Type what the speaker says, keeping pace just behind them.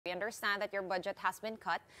We understand that your budget has been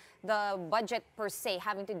cut. The budget per se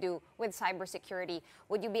having to do with cybersecurity.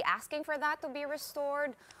 Would you be asking for that to be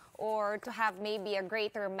restored, or to have maybe a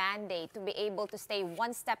greater mandate to be able to stay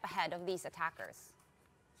one step ahead of these attackers?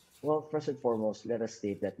 Well, first and foremost, let us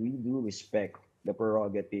state that we do respect the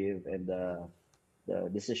prerogative and the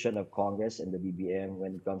decision of Congress and the BBM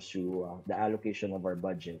when it comes to the allocation of our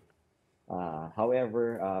budget.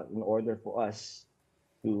 However, in order for us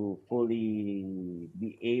to fully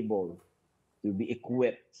be able to be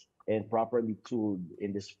equipped and properly tooled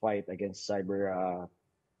in this fight against cyber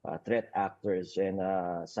threat actors and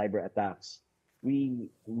cyber attacks, we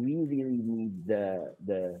really need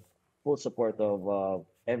the full support of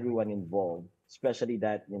everyone involved, especially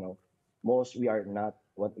that most we are not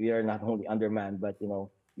only undermanned, but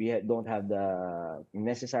don't have the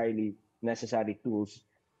necessary tools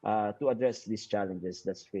to address these challenges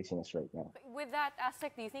that's facing us right now. With that,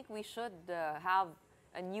 Asec, do you think we should have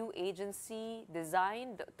a new agency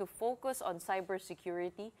designed to focus on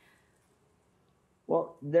cybersecurity?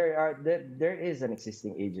 Well, there is an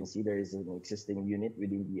existing agency, there is an existing unit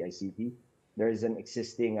within the ICT. There is an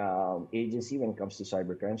existing agency when it comes to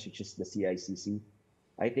cybercrimes, which is the CICC.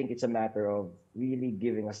 I think it's a matter of really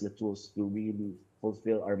giving us the tools to really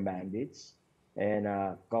fulfill our mandates and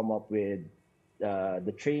come up with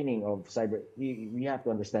the training of cyber. We have to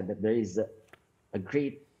understand that there is a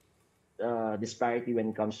great disparity when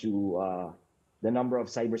it comes to the number of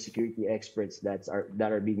cybersecurity experts that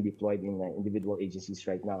are being deployed in individual agencies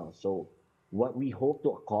right now. So what we hope to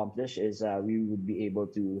accomplish is we would be able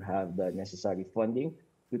to have the necessary funding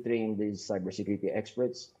to train these cybersecurity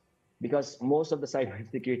experts, because most of the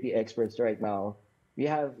cybersecurity experts right now, we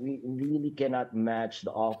really cannot match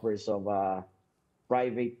the offers of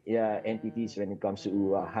private entities when it comes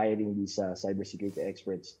to hiring these cybersecurity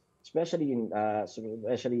experts, especially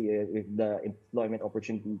if the employment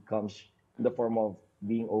opportunity comes in the form of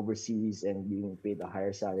being overseas and being paid a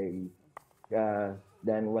higher salary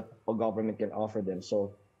than what a government can offer them.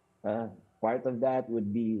 So part of that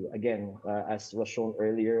would be, again, as was shown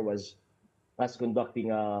earlier, was us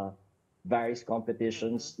conducting various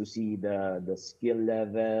competitions to see the skill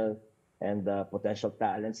level and the potential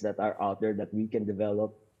talents that are out there that we can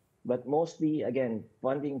develop. But mostly, again,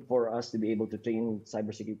 funding for us to be able to train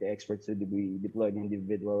cybersecurity experts to be deployed in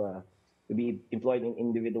to be employed in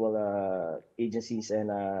individual agencies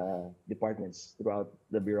and departments throughout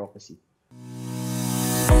the bureaucracy.